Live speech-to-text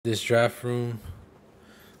This draft room.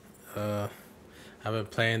 Uh, I've been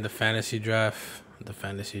playing the fantasy draft. The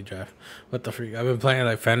fantasy draft. What the freak? I've been playing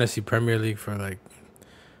like fantasy Premier League for like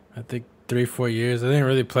I think 3 4 years. I didn't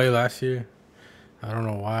really play last year. I don't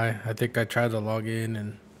know why. I think I tried to log in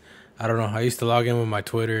and I don't know. I used to log in with my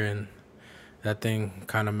Twitter and that thing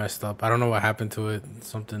kind of messed up. I don't know what happened to it.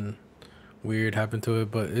 Something weird happened to it,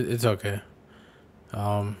 but it's okay.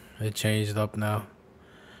 It changed up now.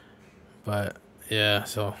 But yeah,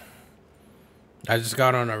 so I just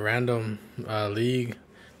got on a random league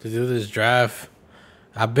to do this draft.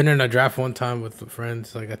 I've been in a draft one time with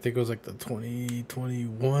friends. Like I think it was like the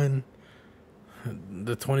 2021,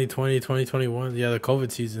 the 2020 2021. Yeah, the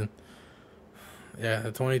COVID season. Yeah,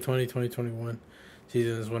 the 2020 2021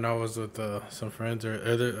 season is when I was with some friends.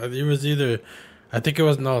 It was either, I think it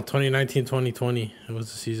was, no, 2019 2020. It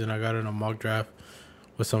was the season I got in a mock draft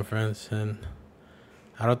with some friends. And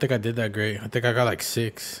I don't think I did that great. I think I got like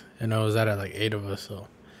six. And I was at like eight of us. So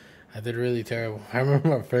I did really terrible. I remember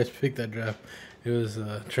my first pick that draft. It was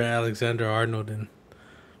Trent Alexander-Arnold, and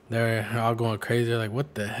they're all going crazy. They're like,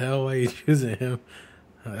 "What the hell? Why are you choosing him?"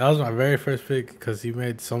 That was my very first pick because he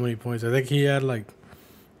made so many points. I think he had like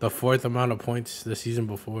the fourth amount of points the season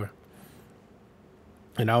before,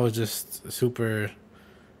 and I was just super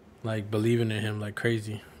like believing in him like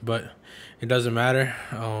crazy. But it doesn't matter.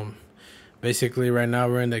 Basically, right now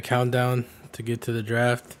we're in the countdown to get to the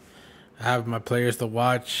draft. I have my players to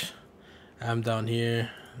watch. I'm down here.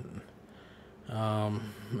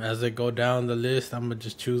 As they go down the list, I'm gonna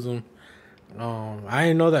just choose them. I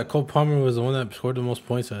didn't know that Cole Palmer was the one that scored the most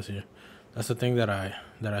points last year. That's the thing that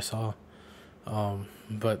I saw.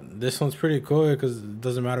 But this one's pretty cool because it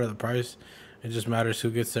doesn't matter the price; it just matters who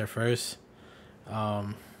gets there first.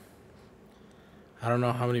 Um, I don't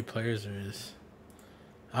know how many players there is.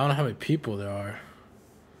 I don't know how many people there are.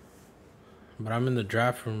 But I'm in the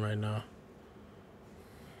draft room right now.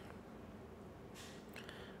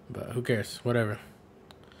 But who cares? Whatever.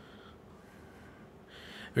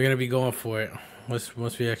 We're gonna be going for it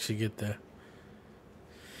once we actually get there.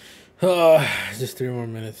 Oh, just 3 more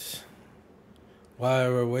minutes.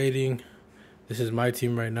 While we're waiting, this is my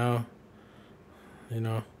team right now. You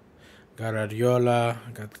know, got Ariola,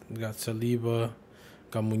 got Saliba,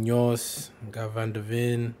 got Munoz, got Van de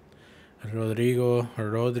Ven,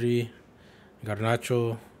 Rodri,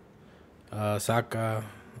 Garnacho, Saka,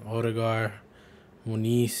 Odegaard,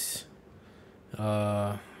 Muniz,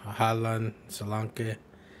 Haaland, Solanke,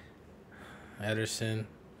 Ederson,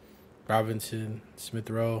 Robinson, Smith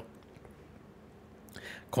Rowe,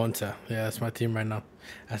 Conta. Yeah, that's my team right now.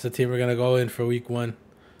 That's the team we're gonna go in for week one.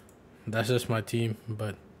 That's just my team,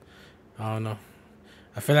 but I don't know.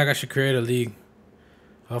 I feel like I should create a league.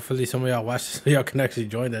 Hopefully, some of y'all watch this so y'all can actually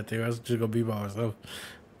join that thing. I was just gonna be by myself.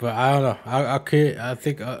 But I don't know. I'll create. I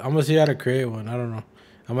think I'm gonna see how to create one. I don't know.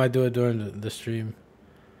 I might do it during the stream.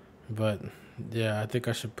 But yeah, I think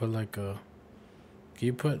I should put like a. Can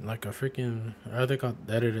you put like a freaking? I think I'll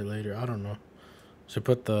edit it later. I don't know. Should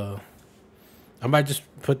put the. I might just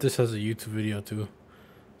put this as a YouTube video too,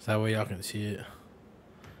 so that way y'all can see it.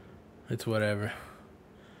 It's whatever.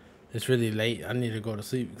 It's really late. I need to go to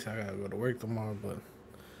sleep because I gotta go to work tomorrow. But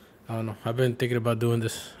I don't know. I've been thinking about doing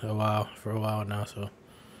this for a while now. So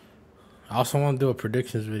I also want to do a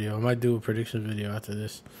predictions video. I might do a predictions video after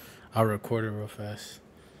this. I'll record it real fast.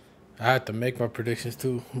 I have to make my predictions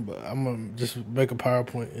too, but I'm gonna just make a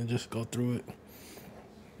PowerPoint and just go through it.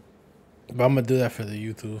 But I'm gonna do that for the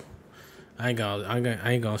YouTube. I ain't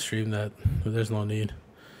gonna stream that. There's no need.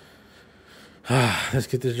 Let's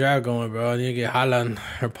get this draft going, bro. I need to get Haaland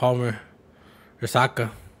or Palmer or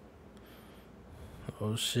Saka.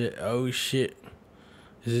 Oh shit! Oh shit!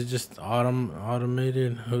 Is it just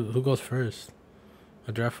automated? Who goes first?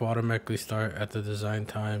 A draft will automatically start at the design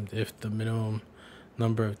time if the minimum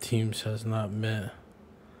number of teams has not met.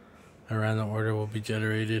 A random order will be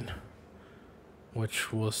generated,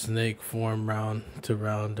 which will snake form round to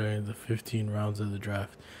round during the 15 rounds of the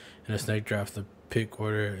draft. In a snake draft, the pick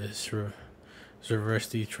order is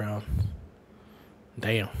reversed each round.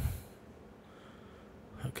 Damn.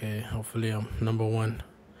 Okay, hopefully I'm number one.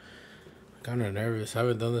 Kind of nervous. I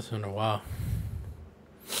haven't done this in a while.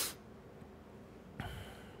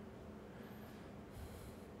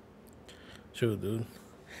 Shoot, dude.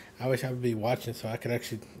 I wish I'd be watching so I could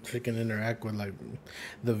actually freaking interact with like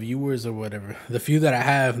the viewers or whatever. The few that I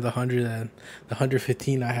have, the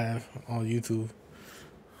 115 I have on YouTube.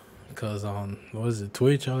 Cause on what is it,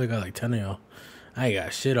 Twitch? I only got like 10 of y'all. I ain't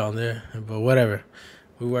got shit on there, but whatever.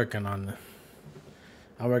 We working on it.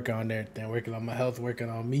 I'm working on everything. Working on my health. Working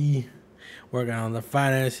on me. Working on the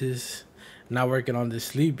finances. not working on this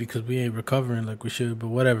sleep because we ain't recovering like we should. But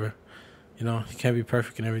whatever, you know, you can't be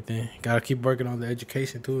perfect and everything. Gotta keep working on the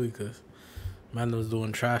education too because man was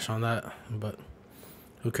doing trash on that. But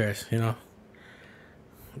who cares, you know?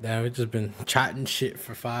 Damn, we just been chatting shit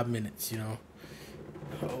for 5 minutes, you know.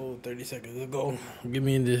 Oh, 30 seconds ago. Get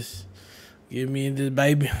me in this. Get me in this,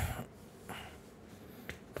 baby.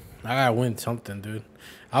 I gotta win something, dude.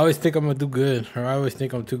 I always think I'm gonna do good, or I always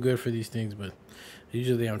think I'm too good for these things, but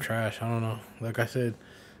usually I'm trash. I don't know. Like I said,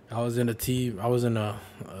 I was in a team. I was in a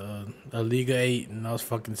Liga 8, and I was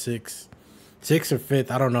fucking sixth or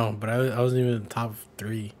fifth. I don't know, but I wasn't even in the top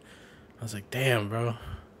 3. I was like, damn, bro.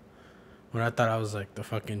 When I thought I was like the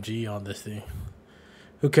fucking G on this thing.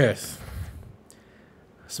 Who cares?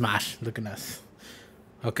 Smash. Look at us.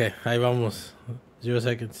 Okay, ahí vamos. 0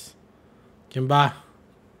 seconds. ¿Quién va?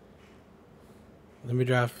 Let me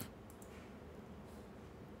draft.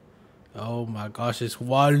 Oh my gosh, it's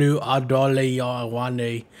Walu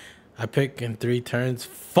Adole. I pick in 3 turns.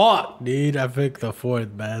 Fuck, dude. I picked the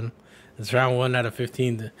 4th, man. It's round 1 out of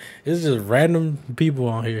 15. It's just random people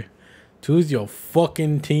on here. Choose your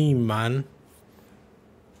fucking team, man.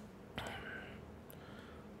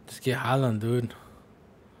 Just get Haaland, dude.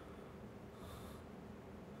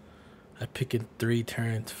 I pick in 3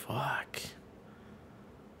 turns. Fuck.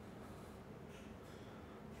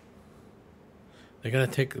 They're gonna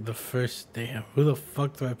take the first. Damn, who the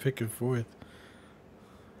fuck do I pick in 4th?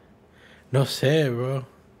 No say, bro.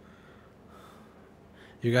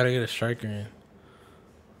 You gotta get a striker in.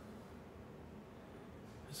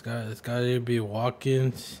 It's gotta either be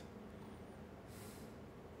Watkins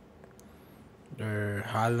or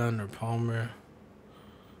Haaland or Palmer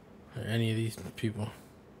or any of these people.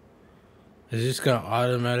 It's just gonna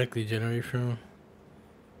automatically generate from him.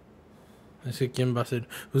 I see Kimba said,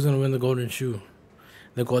 who's gonna win the golden shoe?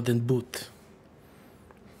 The golden boot.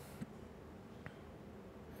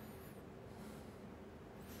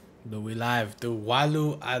 Do we live? Do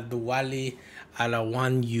Walu Aduwali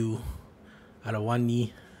Alawani.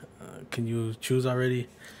 Can you choose already?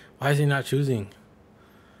 Why is he not choosing?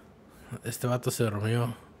 Este vato se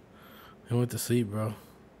dormió. He went to sleep, bro.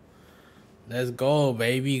 Let's go,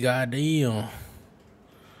 baby. Goddamn.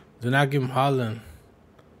 Do not give him Haaland.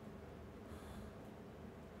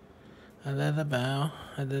 I did the bow.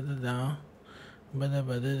 I did the down.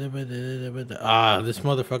 Ah, this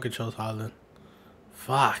motherfucker chose Haaland.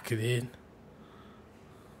 Fuck, dude.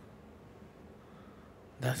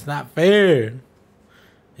 That's not fair.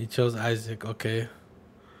 He chose Isaac. Okay.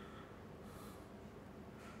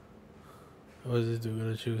 What is this dude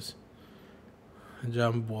gonna choose?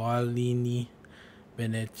 Jambualini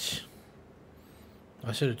Benech.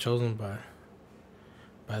 I should have chosen by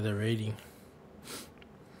the rating.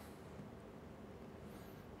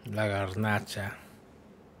 La Garnacha.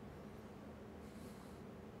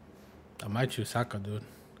 I might choose Saka, dude.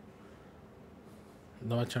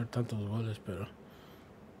 No va a echar tantos goles, pero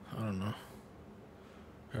I don't know.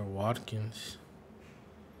 Or Watkins.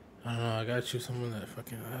 I don't know. I gotta choose someone that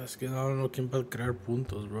fucking. Es que I don't know quién va a crear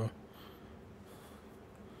puntos, bro.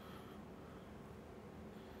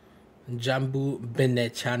 Jambu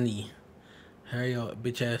Benechani. Hurry up,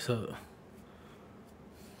 bitch ass up.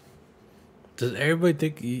 Does everybody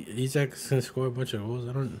think Isaac's gonna score a bunch of goals?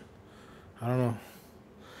 I don't know.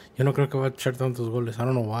 Yo no creo que va a echar tantos goles. I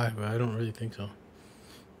don't know why, but I don't really think so.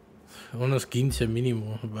 Unos 15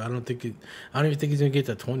 mínimo, but I don't even think he's gonna get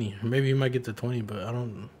to 20. Maybe he might get to 20, but I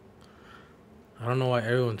don't know why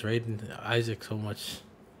everyone's rating Isaac so much.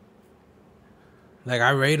 Like, I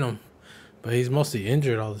rate him, but he's mostly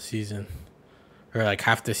injured all the season. Or like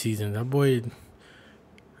half the season. That boy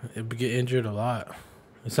it get injured a lot.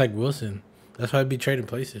 It's like Wilson. That's why I'd be trading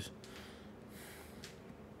places.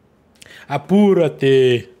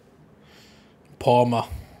 Apúrate, Palma.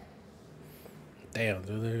 Damn,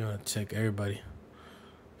 dude, they're gonna check everybody.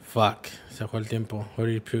 Fuck. Se fue el tiempo. What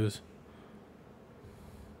do you choose?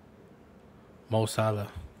 Mo Salah.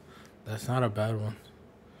 That's not a bad one.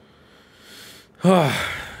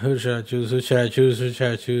 Who should I choose?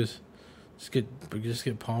 Just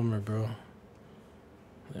get Palmer, bro.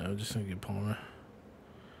 Yeah, I'm just gonna get Palmer.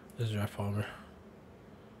 Let's draft Palmer.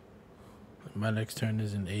 My next turn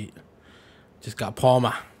is in 8. Just got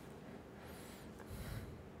Palmer.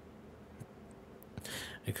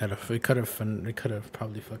 It could have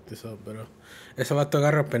probably fucked this up, but ese vato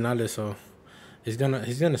agarra penales, so he's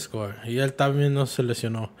gonna score. Y él también no se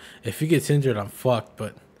lesionó. If he gets injured, I'm fucked,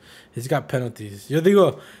 but he's got penalties. Yo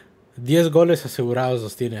digo, 10 goles asegurados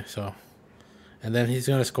los tiene, so. And then he's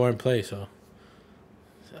gonna score and play, so.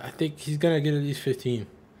 I think he's gonna get at least 15.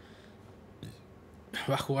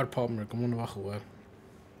 Va a jugar Palmer, ¿cómo no va a jugar?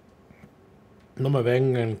 No me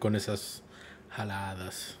vengan con esas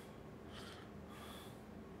jaladas.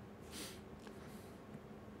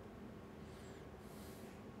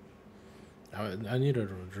 I need a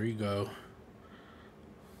Rodrigo.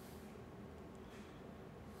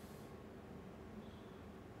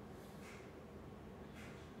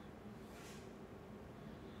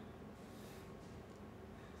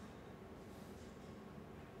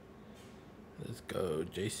 Let's go,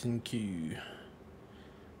 Jason Q.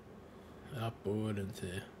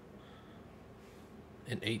 Apúrense.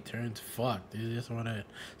 In 8 turns? Fuck, dude. That's what I.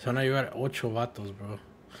 So now you're at 8 vatos, bro.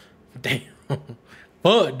 Damn.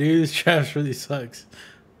 Fuck, dude. This trash really sucks.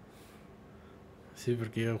 Sí,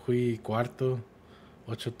 porque yo fui cuarto.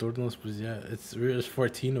 8 turnos, pues yeah. It's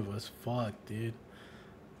 14 of us. Fuck, dude.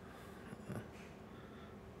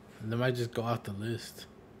 They might just go off the list.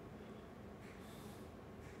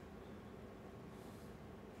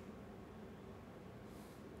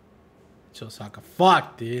 Chosaka.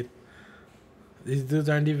 Fuck, dude. These dudes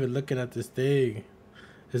aren't even looking at this thing.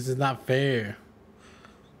 This is not fair.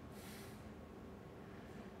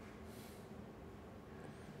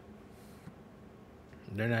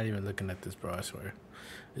 They're not even looking at this, bro. I swear.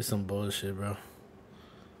 It's some bullshit, bro.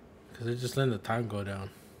 Because they're just letting the time go down.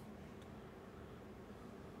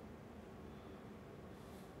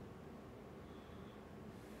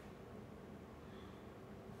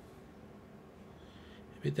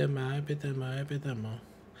 I bet no. I bet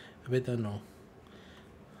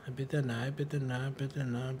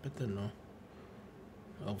no.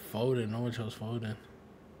 Oh, Foden. No one chose Foden.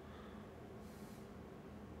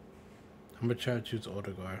 I'm gonna try to choose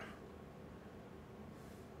Odegaard.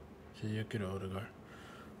 Sí, yo quiero Odegaard.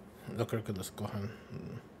 No creo que los cojan.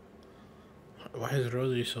 Why is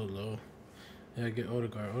Rodri so low? Yeah, get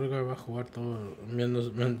Odegaard. Odegaard va a jugar todo.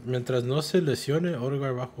 Mientras no se lesione,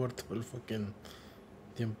 Odegaard va a jugar todo el fucking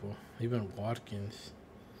tiempo. Even Watkins.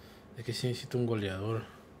 Es que sí necesito un goleador.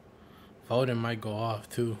 Foden might go off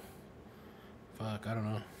too. Fuck, I don't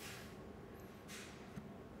know.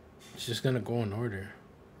 It's just gonna go in order.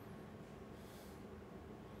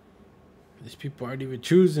 These people aren't even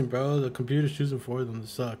choosing, bro. The computer's choosing for them. This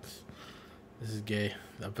sucks. This is gay.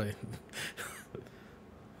 I play.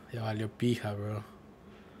 Ya valió pija, bro.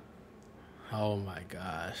 Oh my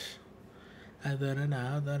gosh. I don't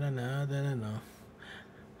know.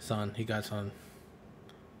 Son, he got Son.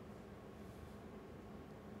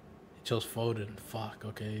 He chose Foden. Fuck,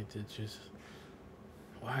 okay, he did choose.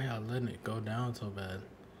 Why y'all letting it go down so bad?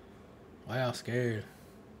 Why y'all scared?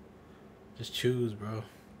 Just choose, bro.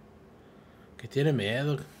 Que tiene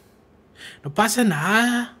miedo. No pasa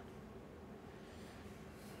nada.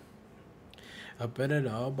 Up and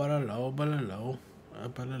low, but low.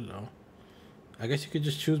 Up and low. I guess you could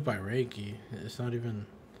just choose by Reiki. It's not even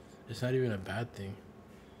a bad thing.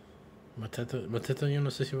 Mateta yo no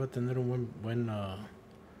sé si va a tener un buen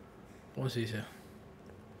 ¿cómo se dice?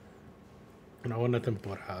 Una buena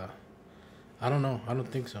temporada. I don't know. I don't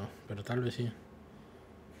think so. Pero tal vez sí.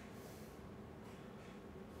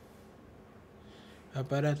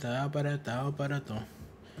 Aparato.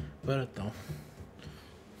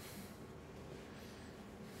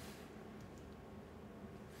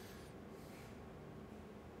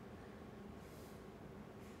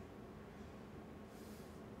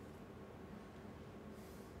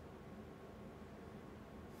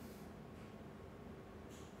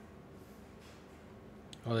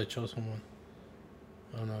 Oh, they chose someone.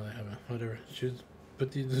 Oh no, they haven't. Whatever. Choose.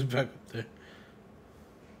 Put these back up there.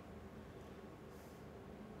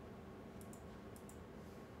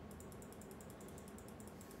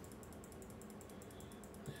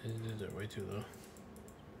 These are way too low.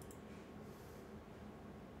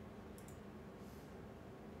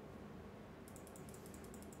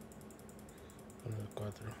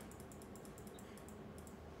 Cuatro.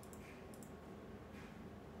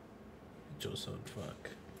 Joseph, fuck.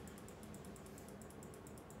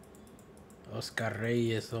 Oscar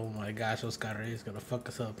Reyes, oh my gosh, Oscar Reyes gonna fuck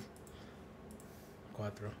us up.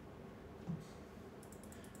 Cuatro.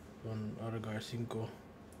 Con Odegaard, cinco.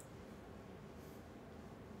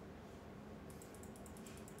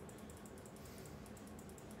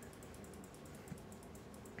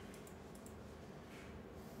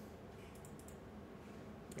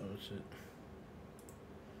 Oh shit.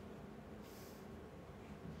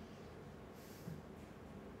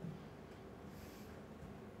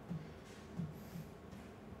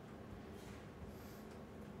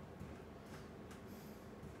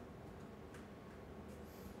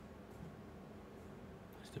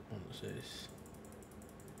 Este pongo 6.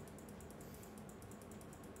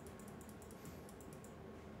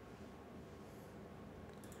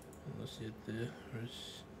 Pongo 7.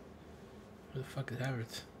 Who the fuck is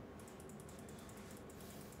Havertz?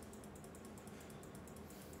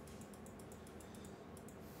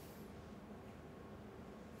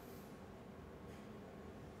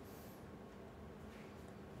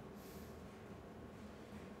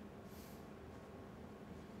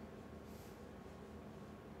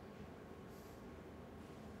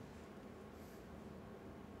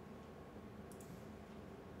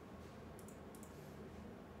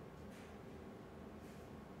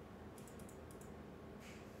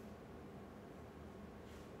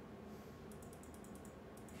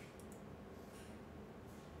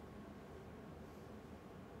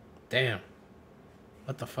 Damn.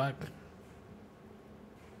 What the fuck?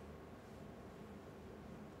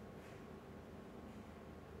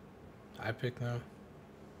 I pick now.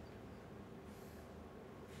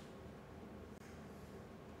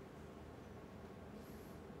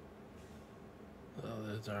 Oh,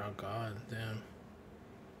 those are all gone. Damn.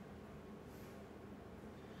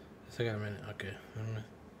 I got a minute. Okay. Let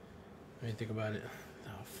me think about it.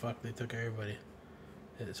 Oh, fuck. They took everybody.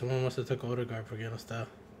 Someone must have took Odegaard for getting stuff.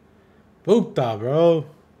 Puta, bro.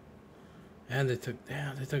 And they took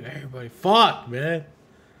everybody. Fuck, man.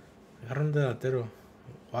 Agarraron delantero.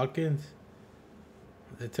 Watkins.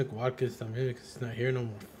 They took Watkins también because he's not here no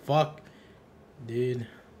more. Fuck. Dude.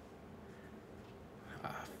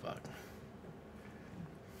 Ah, fuck.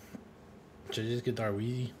 Should I just get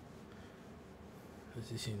Darwizi?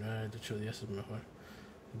 Así si no hay 8 días es mejor.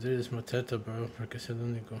 Dude, it's Mateta, bro. Porque es el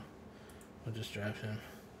único. I'll just draft him.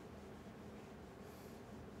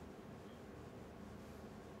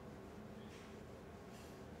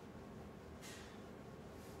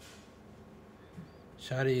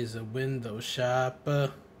 Shotty is a window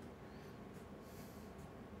shopper.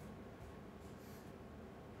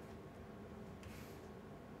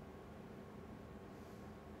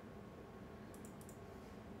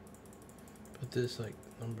 Put this like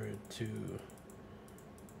number 2.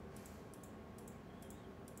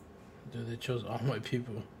 Dude, they chose all my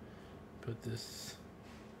people. Put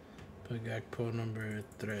Gakpo number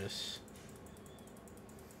 3.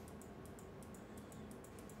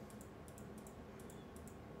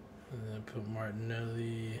 And then put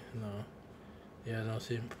Martinelli, no. Yeah, no,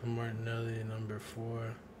 see, put Martinelli number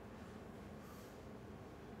 4.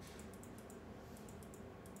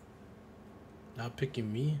 Not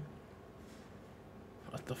picking me?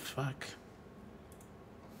 What the fuck?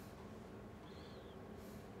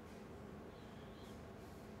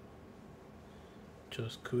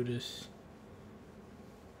 Chose Kudus.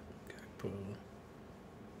 Gakpo.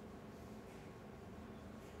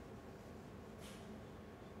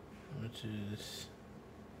 Which is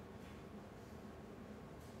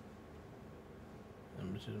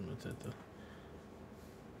Mateta.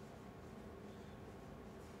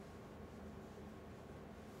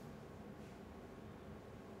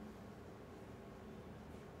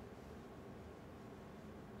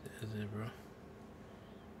 That's it, bro.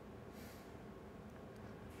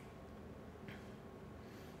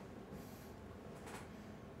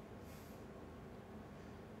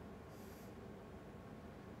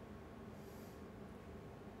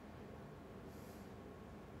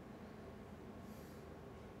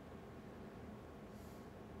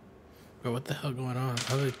 Bro, what the hell going on?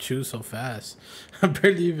 How do they choose so fast? I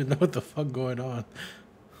barely even know what the fuck going on.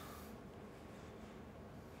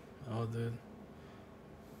 Oh, dude.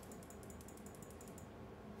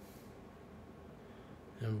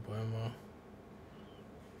 And Buemo.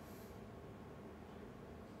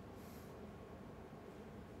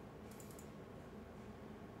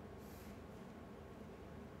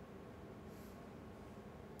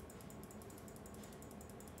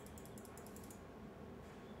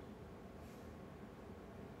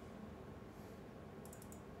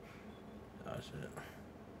 Oh, shit.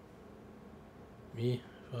 Me?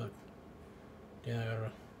 Fuck. Yeah, I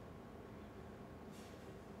gotta.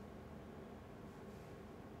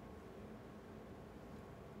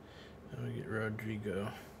 I'm gonna get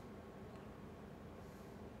Rodrigo.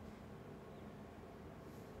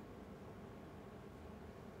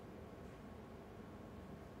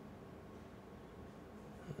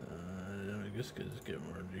 I guess I could just get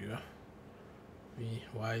Rodrigo. Me,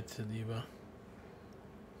 White, Saliba.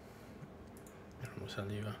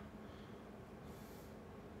 Saliba.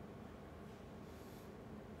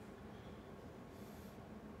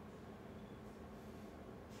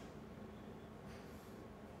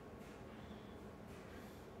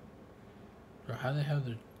 Bro, how they have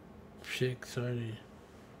their chicks already?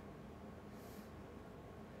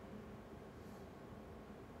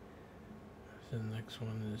 The next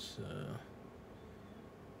one is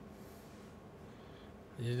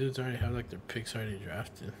these dudes already have like their picks already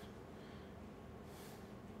drafted.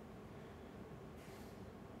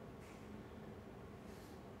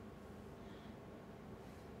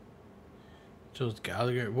 Chose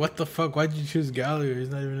Gallagher. What the fuck? Why'd you choose Gallagher? He's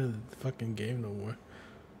not even in the fucking game no more.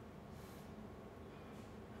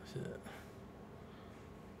 Shit.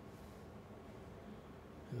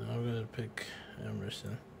 No, I'm gonna pick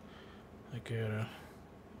Emerson. Okay,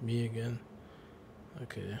 me again.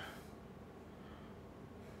 Okay.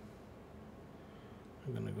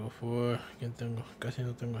 I'm gonna go for. ¿Quién tengo? Casi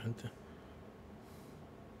no tengo gente.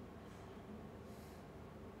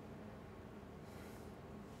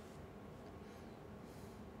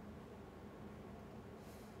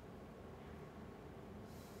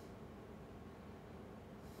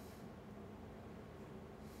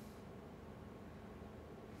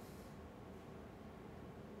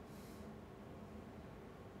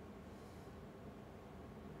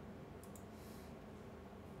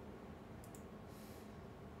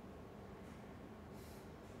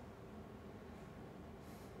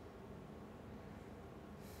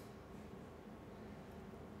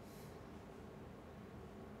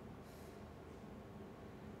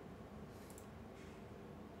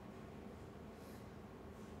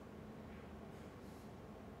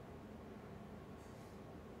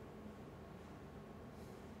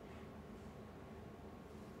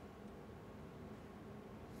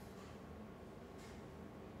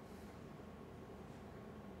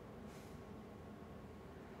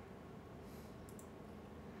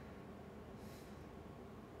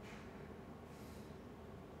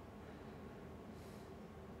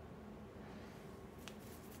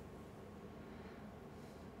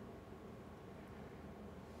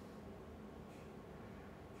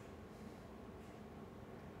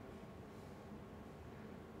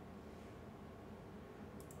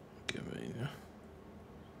 Que venga.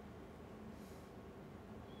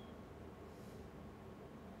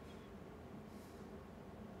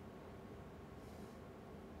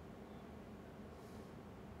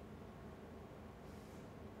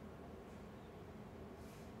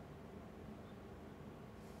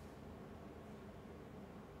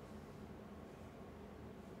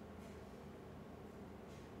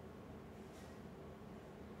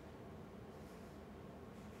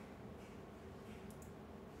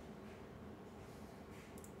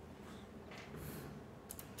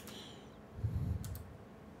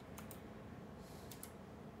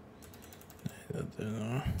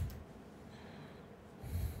 No.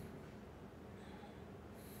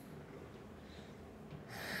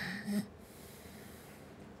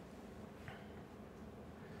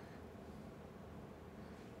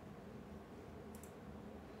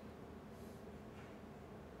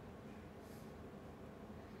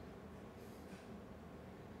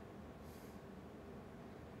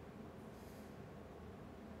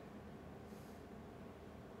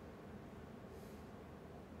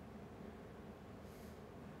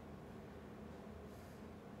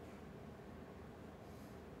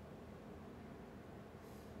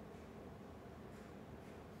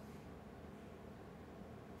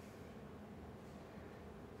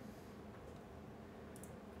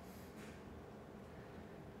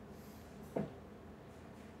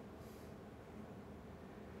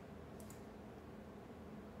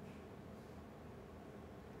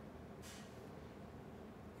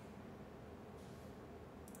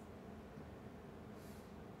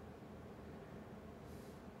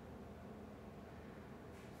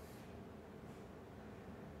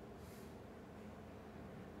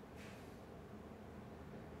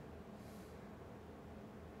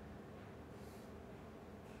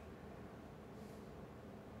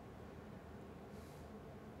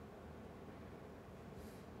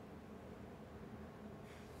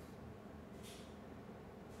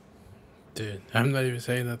 Dude, I'm not even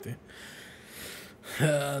saying nothing.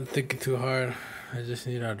 I'm thinking too hard. I just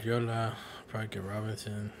need Ardiola, probably get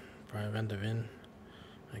Robinson, probably Van de Ven.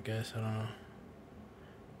 I guess, I don't know.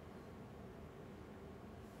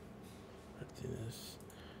 Martinez,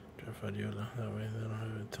 draft Ardiola. That way they don't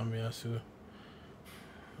have it. Tomiyasu,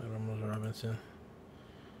 Ramos Robinson.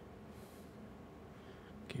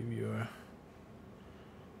 Give you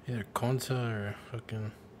either Konsa or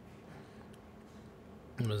fucking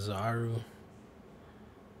Mazaru.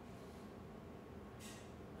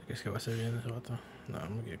 ¿Crees que va a ser bien ese vato? No, I'm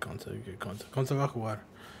gonna get Konsa. You get Konsa. Konsa va a jugar.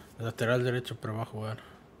 Lateral derecho, pero va a jugar.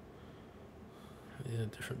 He's a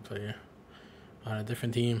different player. On a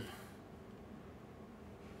different team.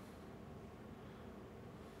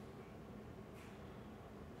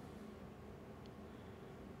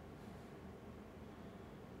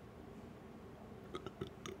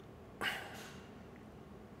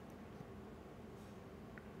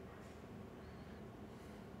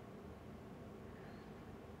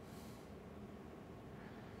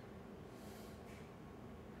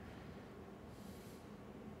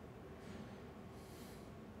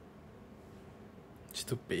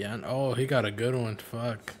 Stupian. Oh, he got a good one.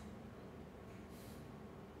 Fuck.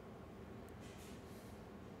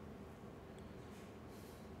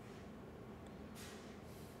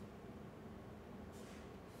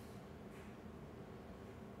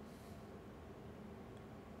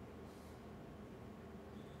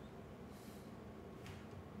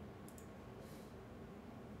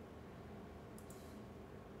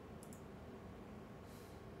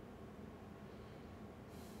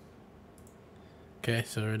 Okay,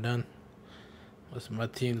 so we're done. What's my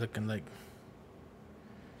team looking like?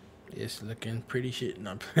 It's looking pretty shit.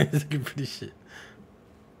 No, it's looking pretty shit.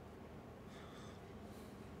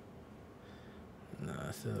 No,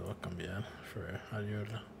 este va a cambiar for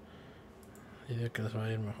Ariola. Dice que les va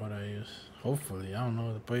a ir mejor a ellos. Hopefully, I don't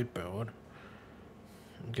know. They played peor.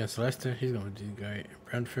 Against Leicester, he's gonna do great.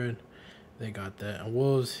 Brentford, they got that.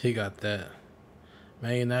 Wolves, he got that.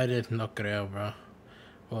 Man United, no creo, bro.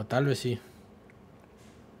 O tal vez sí.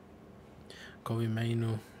 Kobe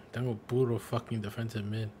Mainu. Tengo puro fucking defensive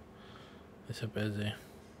mid. Ese pese.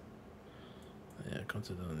 Yeah,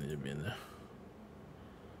 Conte doesn't need to be in there.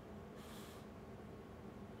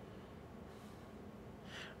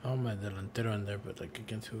 I want my delantero in there, but like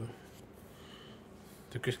against who?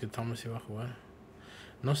 ¿Tú crees que Thomas iba a jugar?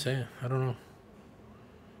 No sé, I don't know.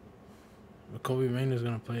 But Kobe Mainu is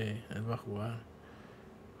gonna play. Él va a jugar.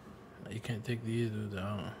 You can't take these dudes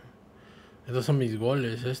out. Estos son mis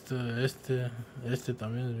goles. Este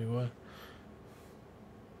también es mi gol.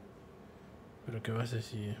 Pero qué va a hacer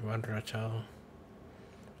si van rachados.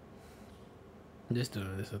 This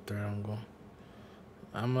dude is a third on goal.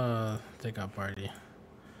 I'm gonna take out party.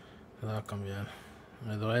 I'll cambiar.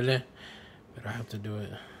 Me duele, but I have to do it.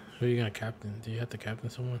 Who are you gonna captain? Do you have to captain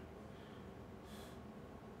someone?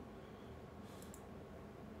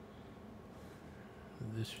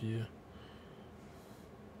 This view.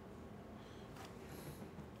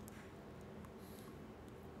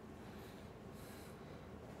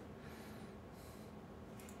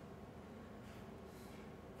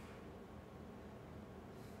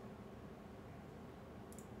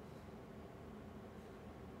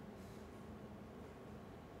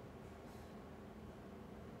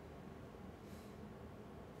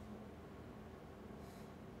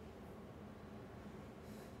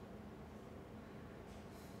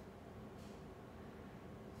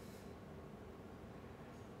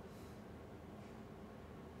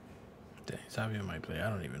 Savio might play. I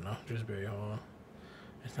don't even know. Dewsbury Hall.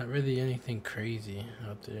 It's not really anything crazy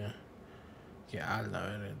out there. Yeah, I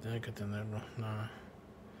love it. Tiene que tenerlo. Nah.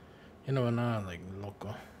 You know what? Nah, like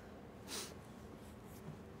loco.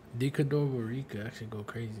 Decador could actually go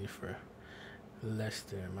crazy for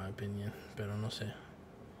Leicester, in my opinion. Pero no sé.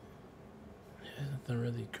 Yeah, nothing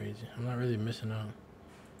really crazy. I'm not really missing out.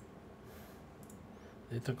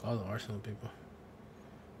 They took all the Arsenal people.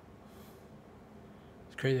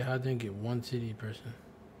 It's crazy how I didn't get one City person.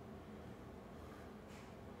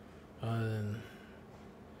 Other than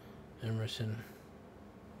Emerson.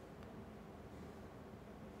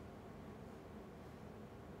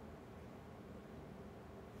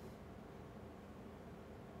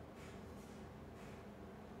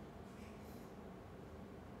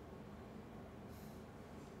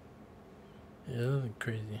 Yeah, nothing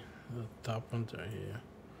crazy. The top ones are here.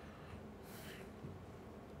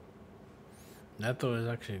 Neto is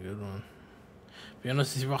actually a good one. But you know,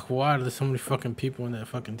 since you there's so many fucking people in that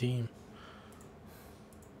fucking team.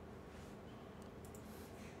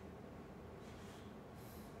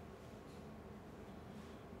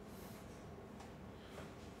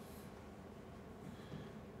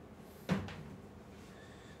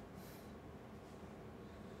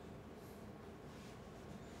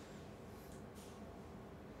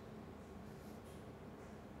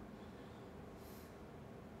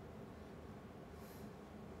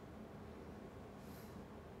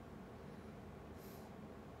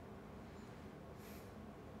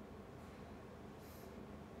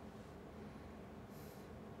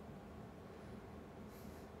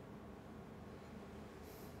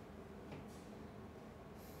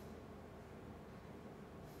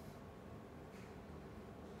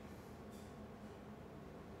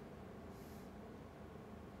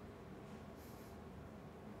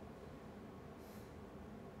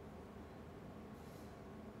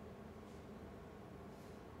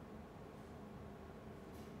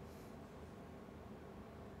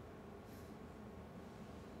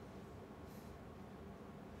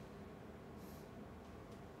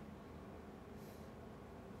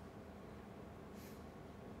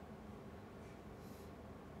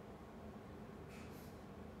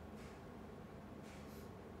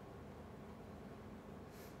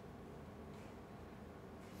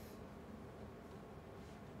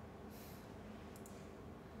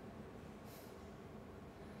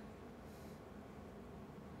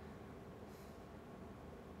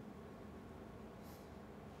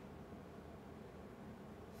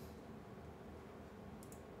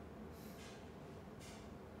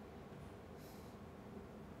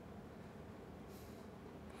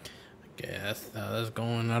 Yeah, that's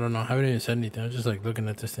going. I don't know. I haven't even said anything. I was just like looking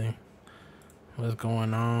at this thing. What's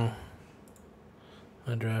going on?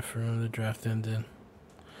 The draft room. The draft ended.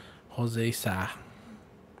 Jose Sa.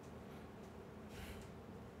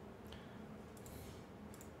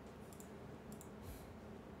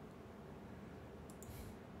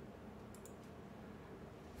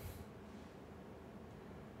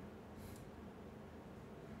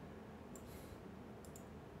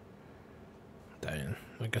 Dang.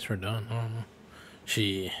 I guess we're done. I don't know.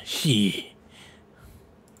 She.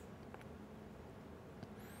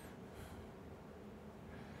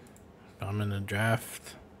 I'm in the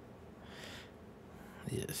draft.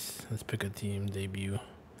 Yes. Let's pick a team debut.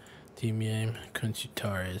 Team name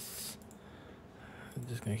Conchitares. I'm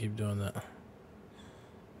just gonna keep doing that.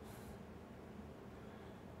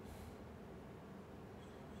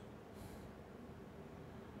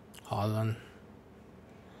 Holland.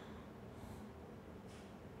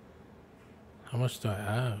 How much do I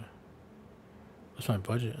have? What's my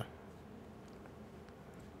budget?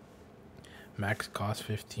 Max cost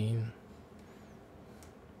 15.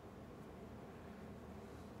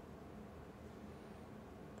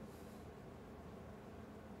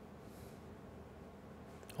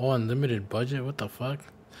 Oh, unlimited budget? What the fuck?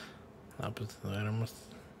 Opposite items.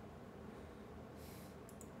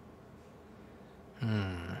 It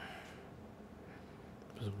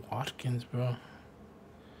was Watkins, bro.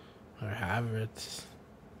 Or Havertz.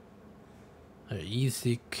 Or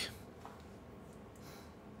Isaac.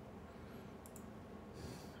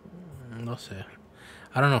 No sé.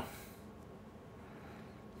 I don't know.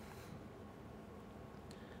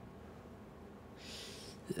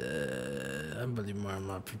 I believe more and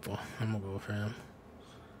more people. I'm gonna go for him.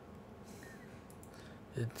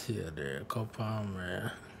 It's here, there. Cole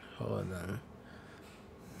Palmer. Hold on.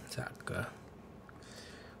 Saka.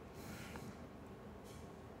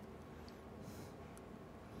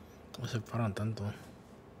 No se paran tanto.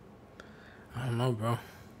 I don't know, bro.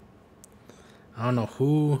 I don't know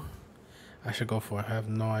who I should go for. I have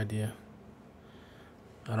no idea.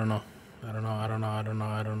 I don't know. I don't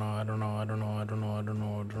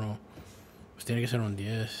know. Pues tiene que ser un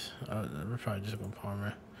 10. I'll probably just go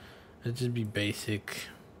Palmer. It'd just be basic.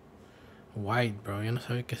 White, bro. Yo no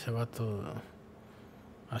sabía que ese vato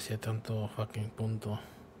hacía tanto fucking punto.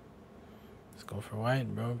 Let's go for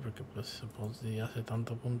White, bro. Porque pues supposedly hace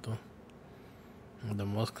tanto punto. The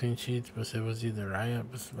most clean sheets, pues it was either Raya.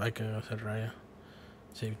 Pues hay que hacer Raya.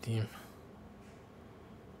 Save team.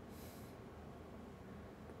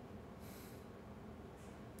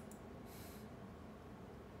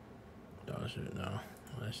 Oh shit, no.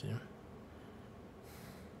 I see him.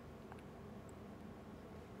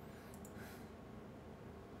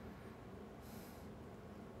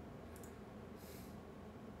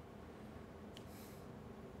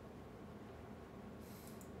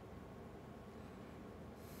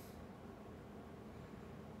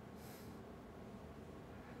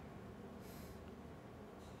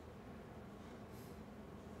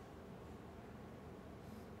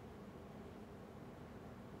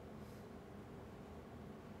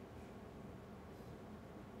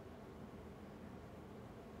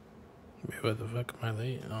 Wait, what the fuck am I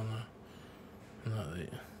late? Oh no. I'm not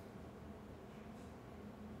late.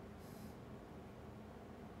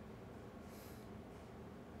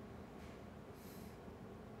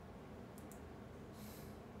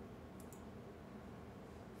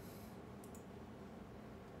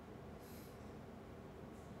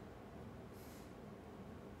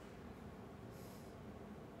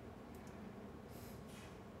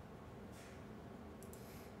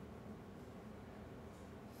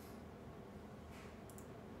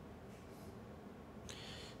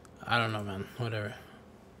 I don't know, man. Whatever.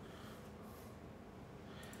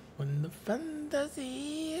 When the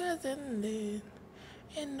fantasy has ended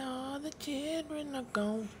and all the children are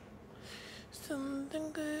gone,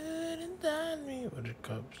 something good inside me. What are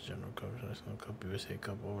cups? General cups, national cup, USA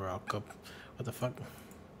cup, overall cup. What the fuck?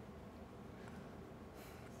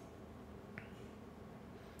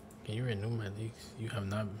 Can you renew my leagues? You have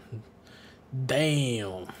not.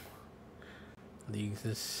 Damn. Leagues.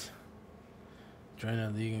 This. Join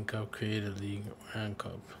a league and cup. Create a league and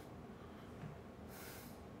cup.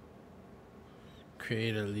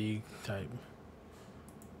 Create a league type.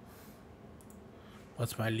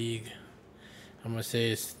 What's my league? I'm gonna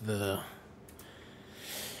say it's the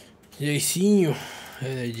Jacinho.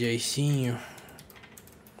 Jacinho.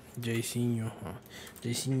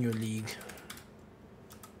 Jacinho League.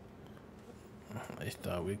 I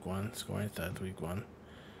start week 1. Scoring starts week 1.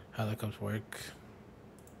 How the cups work.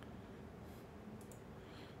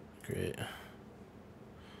 Great.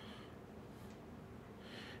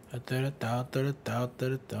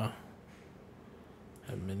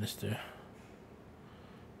 Administer.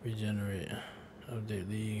 Regenerate. Update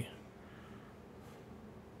league.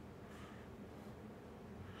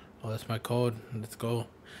 Oh, that's my code. Let's go.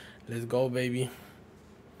 Let's go, baby.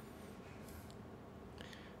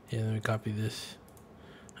 Yeah, let me copy this.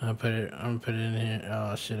 I'm gonna put it in here.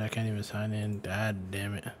 Oh shit, I can't even sign in. God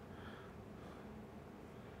damn it.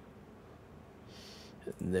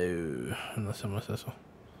 No, unless I'm successful.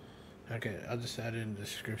 Okay, I'll just add it in the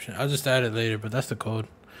description. I'll just add it later, but that's the code.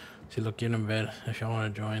 See, look, get in bed if y'all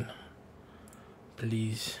want to join.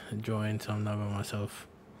 Please join, so I'm not by myself.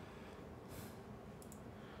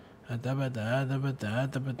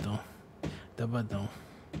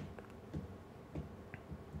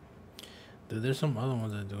 Dude, there's some other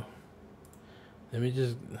ones I do. Let me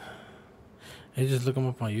just look them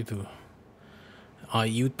up on YouTube. On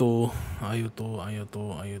YouTube.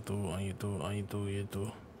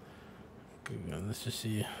 Okay, let's just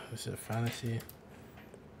see. Is it fantasy?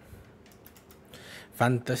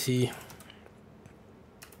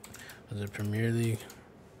 Is it Premier League?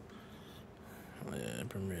 Oh, yeah,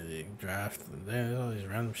 Premier League draft. There's all these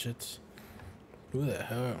random shits. Who the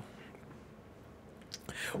hell?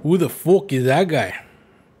 Who the fuck is that guy?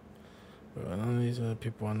 Bro, none of these other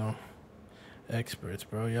people I know. Experts,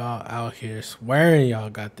 bro. Y'all out here swearing y'all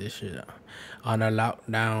got this shit on a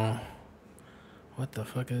lockdown. What the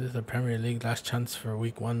fuck is this? The Premier League last chance for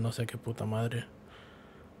week 1. No sé qué puta madre.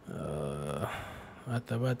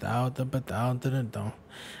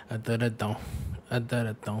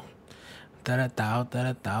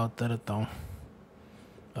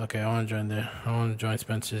 Okay, I want to join there. I want to join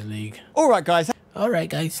Spencer's league. Alright, guys.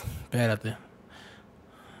 Espérate.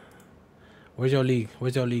 Where's your league?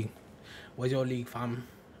 Where's your league, fam?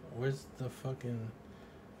 Where's the fucking...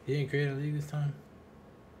 He didn't create a league this time?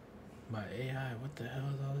 By AI, what the hell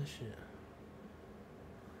is all this shit?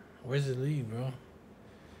 Where's his league, bro?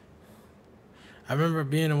 I remember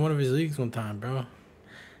being in one of his leagues one time, bro.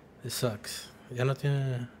 This sucks. Ya no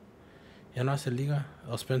hace liga?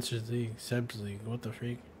 Oh, Spencer's league. Seb's league. What the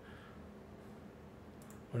freak?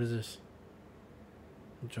 What is this?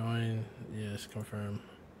 Join. Yes, confirm.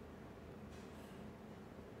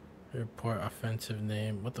 Report offensive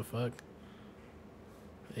name. What the fuck?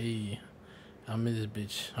 Hey, I'm in this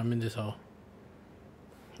bitch. I'm in this hole.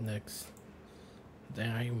 Next.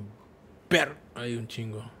 Damn, I even better. Hay un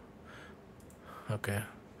chingo. Okay.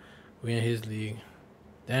 We in his league.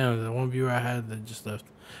 Damn, the one viewer I had that just left.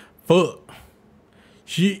 Fuck.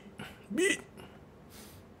 Shit. Bitch.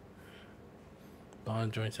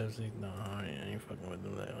 Bond joint Seb's league. No, I ain't fucking with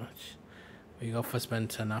him that much. We go for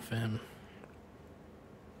Spencer, not for him.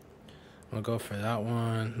 I'm gonna go for that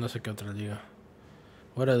one. Let's look at the liga.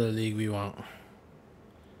 What other league we want?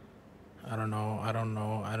 I don't know. Look at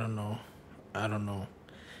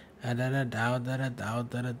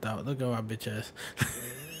my bitch ass.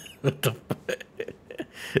 What the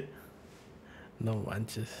fuck? No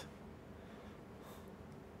manches.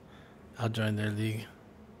 I'll join their league.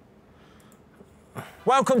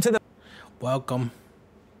 Welcome.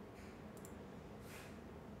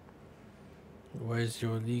 Where's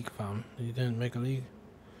your league, fam? You didn't make a league?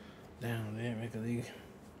 Damn, they didn't make a league.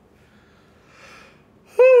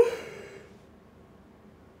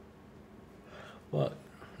 What?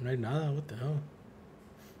 Right now? What the hell?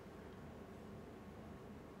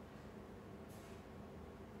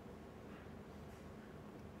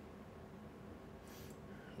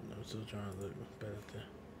 I'm still trying to look better there.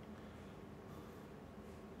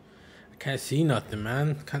 I can't see nothing,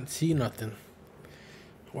 man. Can't see nothing.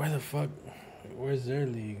 Where the fuck? Where's their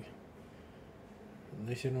league?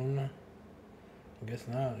 They should know. I guess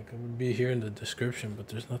not. It could be here in the description, but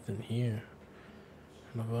there's nothing here.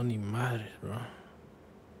 No veo ni madres, bro.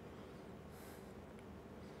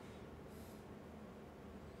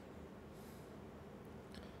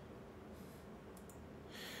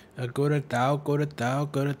 Acuretao.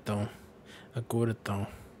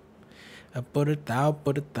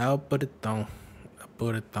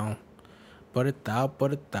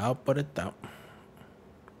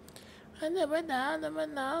 I never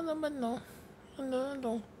know.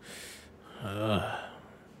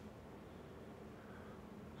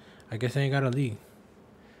 I guess I ain't got a league.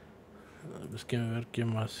 Let's give me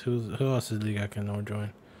who else's league I can now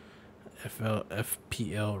join.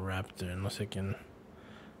 FPL Raptor. No sé quién.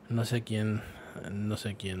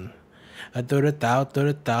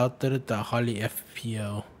 Holly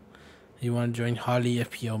FPL. You want to join Holly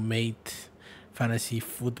FPL Mate Fantasy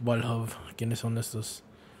Football Hub? ¿Quiénes son estos?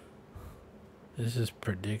 This is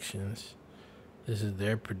predictions. This is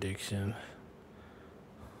their prediction.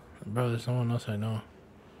 Bro, there's someone else I know.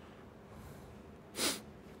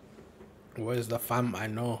 What is the fam I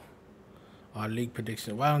know? Our league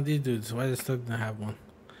prediction. Why don't these dudes? Why does still not have one?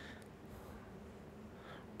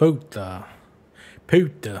 Puta.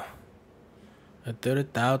 Puta. I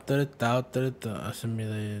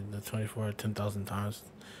simulated the 24 10,000 times.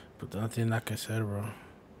 But nothing like I said, bro.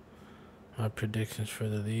 My predictions for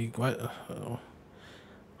the league. What?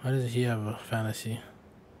 Why does he have a fantasy?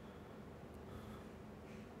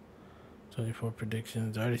 24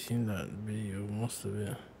 predictions. I already seen that video, most of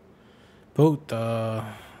it.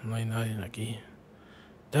 Puta. No hay nadie aquí.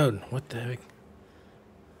 Dude, what the heck?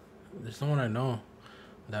 There's no one I know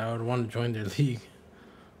that I would want to join their league.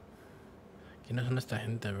 ¿Quiénes son esta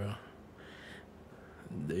gente, bro?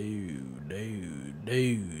 Dude.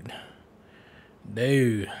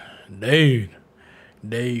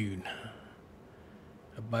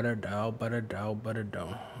 Butter down.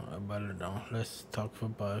 Let's talk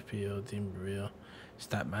football, FPL, Team Real.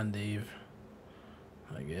 Statman Dave.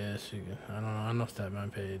 I guess you can. I don't know. I know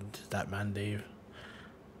Statman paid. Statman Dave.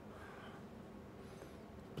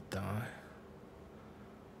 But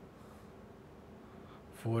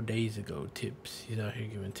 4 days ago, tips. He's out here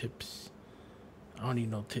giving tips. I don't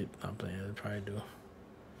need no tip. Not playing. I probably do.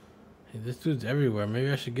 Hey, this dude's everywhere.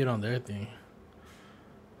 Maybe I should get on their thing.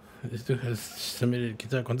 This dude has submitted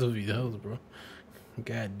cuántos videos, bro.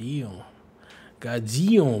 God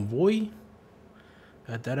damn, boy.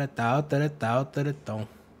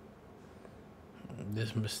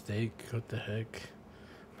 This mistake, what the heck?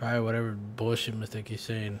 Probably whatever bullshit mistake he's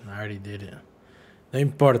saying, I already did it. No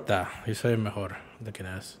importa, yo soy mejor. Looking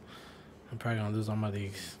ass. I'm probably gonna lose all my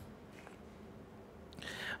leagues.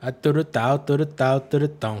 ¿Dónde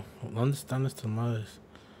están estas madres?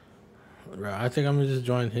 Bro, I think I'm gonna just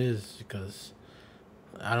join his because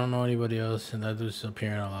I don't know anybody else and that dude's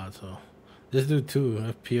appearing a lot, so this dude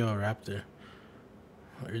too, FPL Raptor.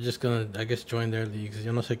 We're just gonna, I guess, join their leagues.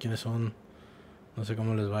 Yo no sé quiénes son. No sé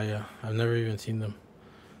cómo les vaya. I've never even seen them.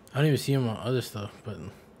 I don't even see them on other stuff, but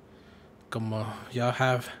como y'all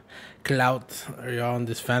have clout or y'all on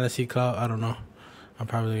this fantasy clout, I don't know. I'm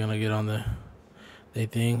probably gonna get on they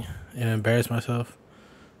thing and embarrass myself.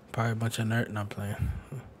 Probably a bunch of nerd not playing.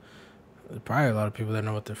 There's probably a lot of people that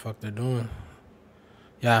know what the fuck they're doing.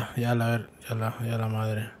 Ya la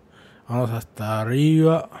madre. Vamos hasta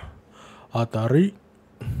arriba. Hasta arriba.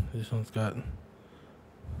 This one's got.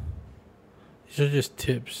 These are just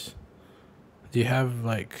tips. Do you have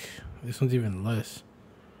like. This one's even less.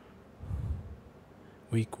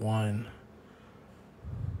 Week 1.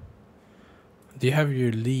 Do you have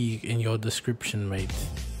your league in your description, mate?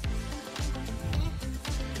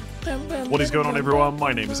 What is going on, everyone?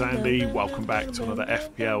 My name is Andy. Welcome back to another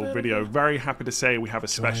FPL video. Very happy to say we have a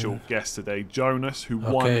special guest today, Jonas, who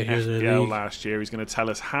won FPL last year. He's going to tell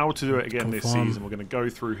us how to do it again this season. We're going to go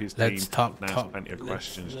through his team and ask plenty of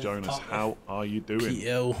questions. Jonas, how are you doing?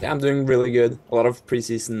 Yeah, I'm doing really good. A lot of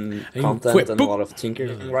preseason content and a lot of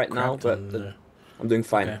tinkering right now, but I'm doing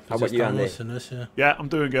fine. How about you, Andy? Yeah, I'm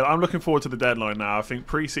doing good. I'm looking forward to the deadline now. I think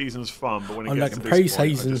preseason's fun, but when it gets to this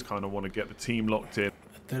point, I just kind of want to get the team locked in.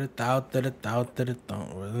 Let me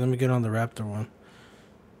get on the Raptor one.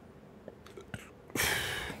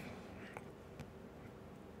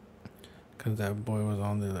 Cause that boy was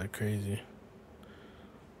on there like crazy.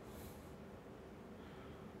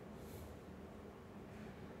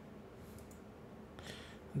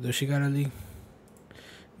 Does she got a league?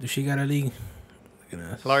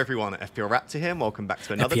 Hello everyone, FPL Raptor here and welcome back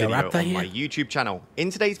to another video on my YouTube channel. In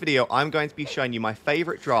today's video, I'm going to be showing you my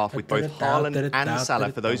favourite draft with both Haaland and Salah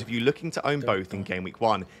for those of you looking to own both in Game Week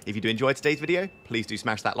 1. If you do enjoy today's video, please do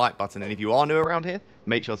smash that like button, and if you are new around here,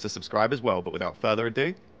 make sure to subscribe as well. But without further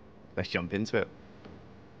ado, let's jump into it.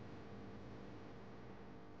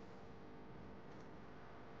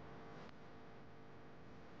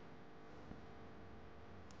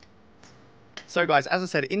 So guys, as I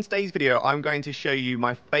said, in today's video, I'm going to show you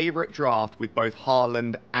my favorite draft with both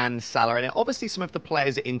Haaland and Salah. And obviously some of the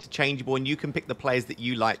players are interchangeable and you can pick the players that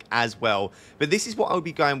you like as well. But this is what I would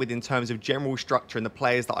be going with in terms of general structure and the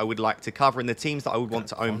players that I would like to cover and the teams that I would want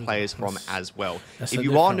to own players from as well. If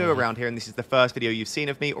you are new around here and this is the first video you've seen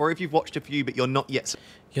of me, or if you've watched a few but you're not yet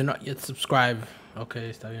subscribed. Okay,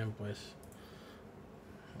 está bien pues.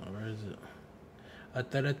 Where is it?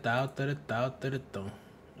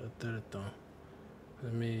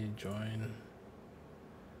 Let me join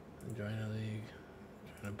a league,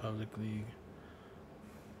 join a public league.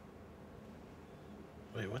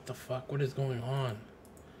 Wait, what the fuck? What is going on?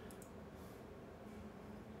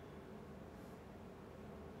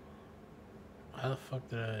 How the fuck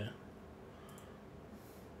did I...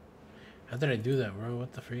 How did I do that, bro?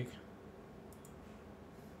 What the freak?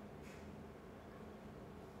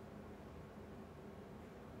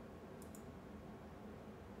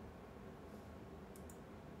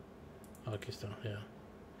 Aquí está, yeah.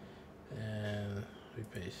 And we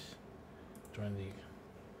paste. Join league.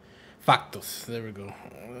 Factos. There we go.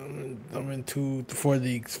 I'm in 4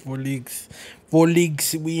 leagues. 4 leagues. 4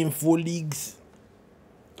 leagues. We in 4 leagues.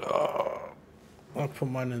 I'll put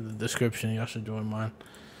mine in the description. Y'all should join mine.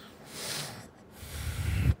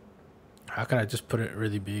 How can I just put it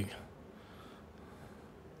really big?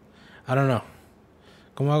 I don't know.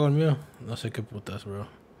 ¿Cómo hago el mío? No sé qué putas, bro.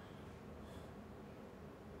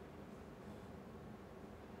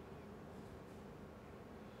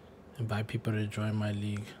 Invite people to join my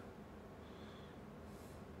league.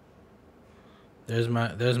 There's my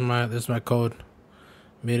code.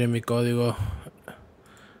 Miren mi código.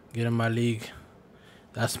 Get in my league.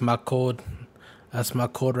 That's my code. That's my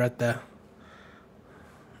code right there.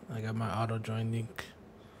 I got my auto join link.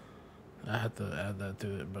 I had to add that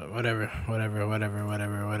to it, but whatever.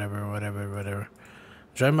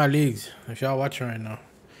 Join my leagues. If y'all watching right now,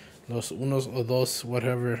 los unos o dos,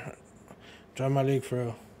 whatever. Join my league for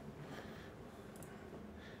real.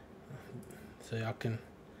 So y'all can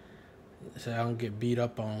get beat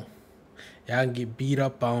up on. Y'all can get beat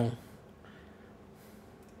up on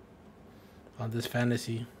this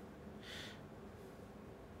fantasy.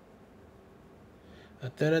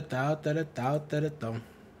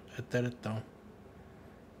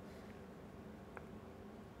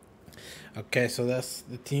 Okay, so that's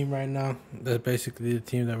the team right now. That's basically the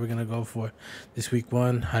team that we're gonna go for this week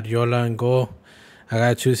 1. Arriola in goal. I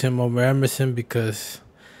gotta choose him over Emerson because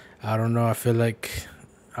I don't know. I feel like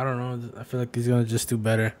he's gonna just do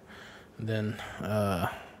better than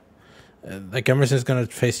like Emerson's gonna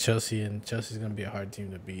face Chelsea, and Chelsea's gonna be a hard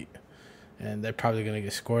team to beat, and they're probably gonna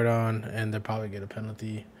get scored on, and they'll probably get a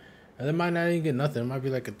penalty, and they might not even get nothing. It might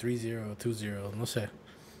be like a 3-0, 2-0. No sé.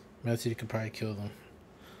 Man City could probably kill them,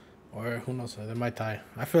 or who knows? They might tie.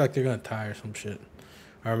 I feel like they're gonna tie or some shit,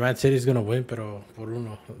 or Man City's gonna win, pero por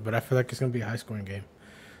uno. But I feel like it's gonna be a high scoring game,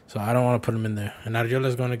 so I don't want to put him in there. And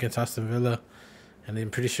Arriola's going against Aston Villa, and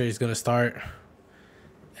I'm pretty sure he's gonna start.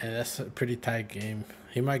 And that's a pretty tight game.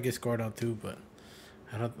 He might get scored on too, but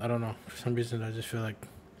I don't know. For some reason, I just feel like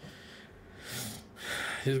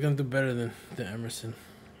he's gonna do better than Emerson.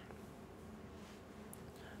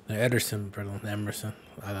 Ederson, pardon, Emerson.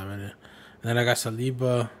 And then I got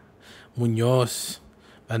Saliba, Munoz,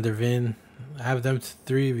 Van der Ven. I have them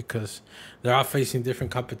 3 because they're all facing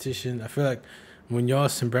different competition. I feel like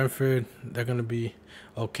Munoz and Brentford, they're gonna be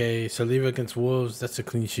okay. Saliba against Wolves, that's a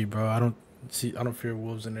clean sheet, bro. I don't fear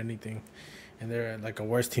Wolves in anything, and they're like a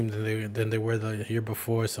worse team than they were the year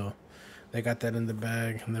before. So they got that in the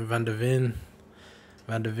bag. And then Van der Ven,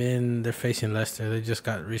 they're facing Leicester. They just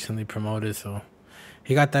got recently promoted, so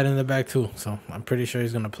he got that in the bag too. So I'm pretty sure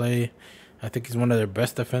he's gonna play. I think he's one of their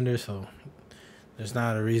best defenders, so there's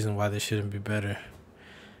not a reason why they shouldn't be better.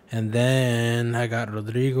 And then I got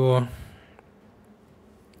Rodrigo.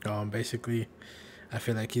 Basically, I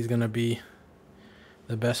feel like he's gonna be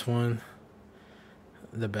the best one.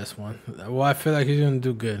 Well, I feel like he's gonna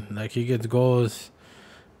do good. Like, he gets goals.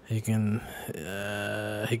 He can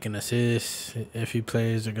assist. If he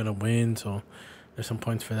plays, they're gonna win. So there's some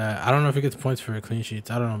points for that. I don't know if he gets points for clean sheets.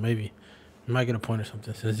 I don't know. Maybe he might get a point or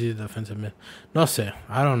something since he's a defensive mid. No sé.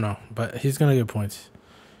 I don't know, but he's gonna get points,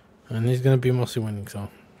 and he's gonna be mostly winning. So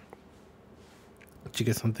you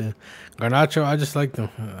get something. Garnacho, I just like him.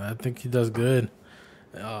 I think he does good.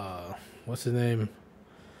 What's his name?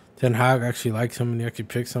 Ten Hag actually likes him, and he actually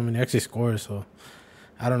picks him, and he actually scores. So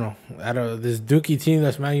I don't know. This Dookie team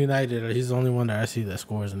that's Man United, he's the only one that I see that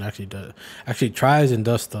scores and actually tries and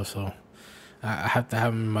does stuff. So I have to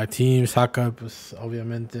have him in my team. Saka is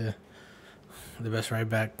obviamente the best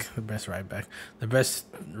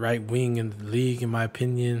right wing in the league, in my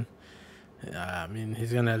opinion. I mean,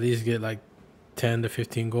 he's gonna at least get like 10 to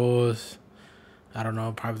 15 goals. I don't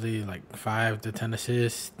know, probably like 5 to 10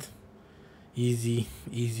 assists. Easy.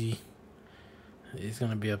 He's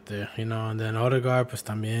gonna be up there, you know. And then Odegaard, pues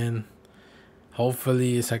también.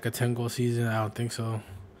 Hopefully it's like a 10-goal season. I don't think so.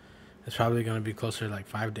 It's probably gonna be closer to like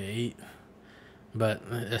 5 to 8. But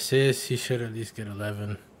assists, he should at least get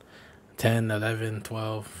 11, 10, 11,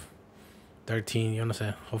 12, 13. You know what I'm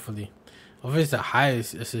saying? Hopefully it's the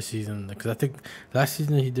highest assist season, because I think last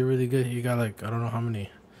season he did really good. He got like, I don't know how many.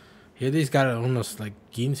 He at least got almost like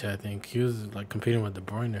 15, I think. He was like competing with De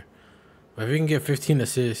Bruyne. But if he can get 15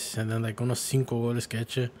 assists and then like unos 5 goles que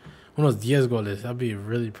eche, unos 10 goles, that'd be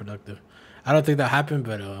really productive. I don't think that happened,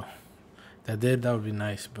 but that would be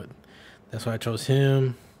nice. But that's why I chose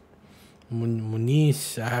him.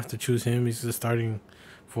 Muniz, I have to choose him. He's the starting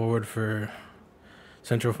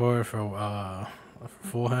central forward for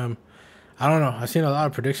Fulham. I don't know. I've seen a lot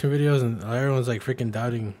of prediction videos, and everyone's like freaking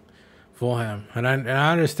doubting Fulham. And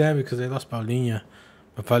I understand because they lost Paulinho.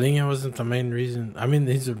 But Paulinho wasn't the main reason. I mean,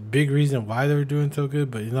 he's a big reason why they were doing so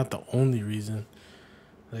good, but he's not the only reason.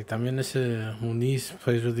 Like, también ese Muniz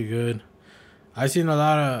plays really good. I've seen a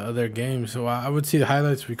lot of their games, so I would see the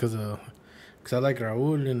highlights because I like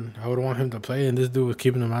Raul, and I would want him to play, and this dude was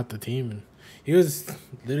keeping him out the team. And he was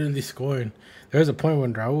literally scoring. There was a point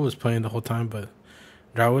when Raul was playing the whole time, but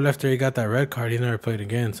Raul, after he got that red card, he never played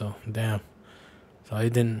again, so damn. So he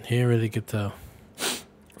didn't really get to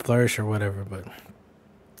flourish or whatever, but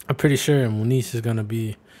I'm pretty sure Muniz is going to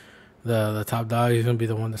be the top dog. He's going to be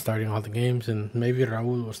the one that's starting all the games, and maybe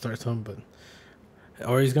Raul will start some,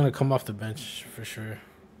 or he's going to come off the bench for sure.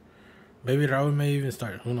 Maybe Raul may even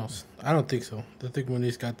start. Who knows? I don't think so. I think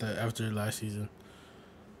Muniz got that after last season.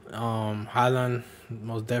 Haaland,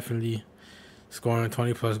 most definitely scoring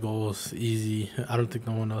 20-plus goals, easy. I don't think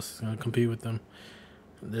no one else is going to compete with them.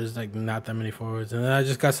 There's, like, not that many forwards. And then I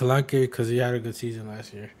just got Solanke because he had a good season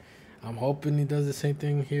last year. I'm hoping he does the same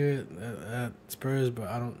thing here at Spurs, but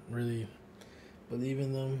I don't really believe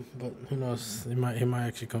in them. But who knows? He might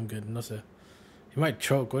actually come good. No sé. He might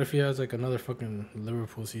choke. What if he has, like, another fucking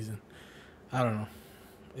Liverpool season? I don't know.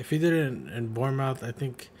 If he did it in Bournemouth, I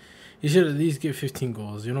think he should at least get 15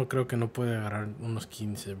 goals. Yo no creo que no puede agarrar unos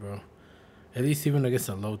 15, bro. At least even against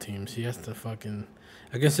the low teams. He has to fucking...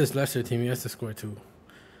 Against this Leicester team, he has to score 2.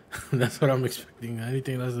 That's what I'm expecting.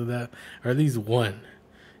 Anything less than that, or at least 1.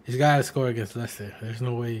 He's got to score against Leicester. There's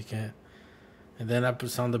no way he can't. And then I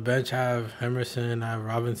put on the bench, I have Emerson, I have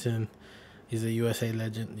Robinson. He's a USA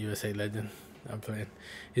legend. I'm playing.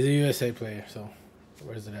 He's a USA player, so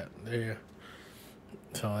where's it at? There you go.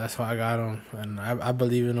 So that's why I got him. And I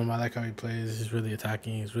believe in him. I like how he plays. He's really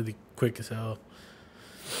attacking. He's really quick as hell.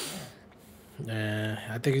 And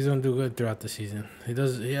I think he's going to do good throughout the season. He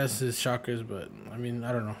has his shockers, but, I mean,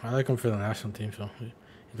 I don't know. I like him for the national team, so he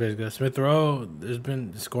plays good. Smith Rowe has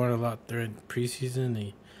been scoring a lot during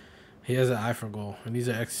preseason. He has an eye for goal, and he's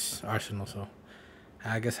an ex-Arsenal, so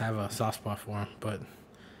I guess I have a soft spot for him. But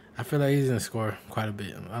I feel like he's going to score quite a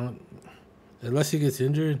bit. Unless he gets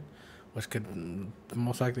injured, which could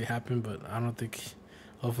most likely happen, but I don't think,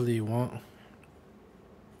 hopefully he won't.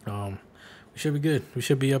 We should be good. We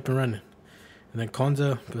should be up and running. And then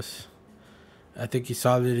Konza, I think he's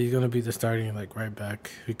solid. He's going to be the starting, like, right back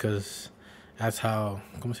because that's how,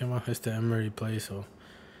 ¿cómo se llama? Emery plays. So.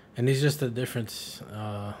 And he's just the difference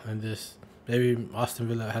in this. Maybe Aston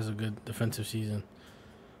Villa has a good defensive season.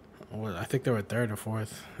 Well, I think they were 3rd or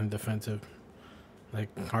 4th in defensive. Like,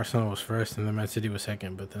 Arsenal was 1st and then Man City was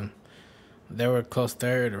 2nd. But then they were close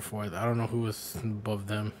 3rd or 4th. I don't know who was above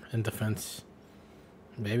them in defense.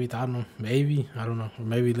 Maybe Tottenham. Maybe. I don't know. Or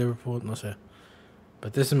maybe Liverpool. No sé.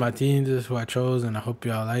 But this is my team. This is who I chose, and I hope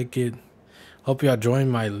y'all like it. Hope y'all join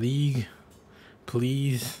my league.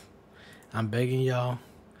 Please. I'm begging y'all.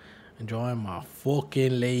 Join my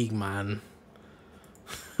fucking league, man.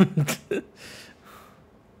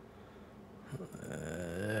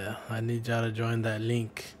 I need y'all to join that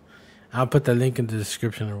link. I'll put the link in the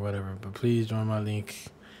description or whatever. But please join my link.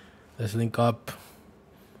 Let's link up.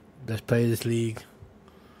 Let's play this league.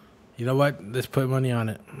 You know what? Let's put money on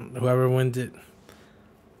it. Whoever wins it,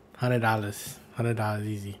 $100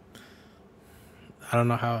 easy. I don't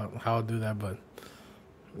know how I'll do that, but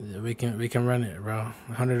we can run it, bro.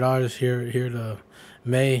 $100 here to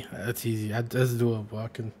May. That's easy. That's doable. I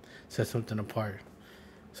can set something apart.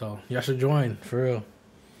 So y'all should join for real.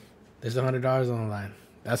 There's $100 on the line.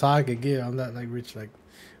 That's all I could give. I'm not like rich like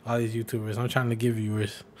all these YouTubers. I'm trying to give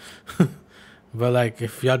viewers. But like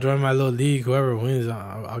if y'all join my little league, whoever wins,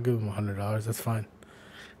 I'll give them $100. That's fine.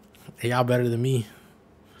 Hey, y'all better than me.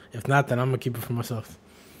 If not, then I'm gonna keep it for myself.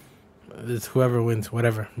 It's whoever wins,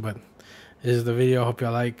 whatever. But this is the video. Hope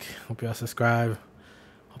y'all like. Hope y'all subscribe.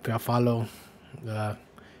 Hope y'all follow.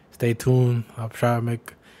 Stay tuned. I'll try to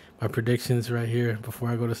make my predictions right here before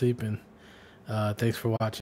I go to sleep. And thanks for watching.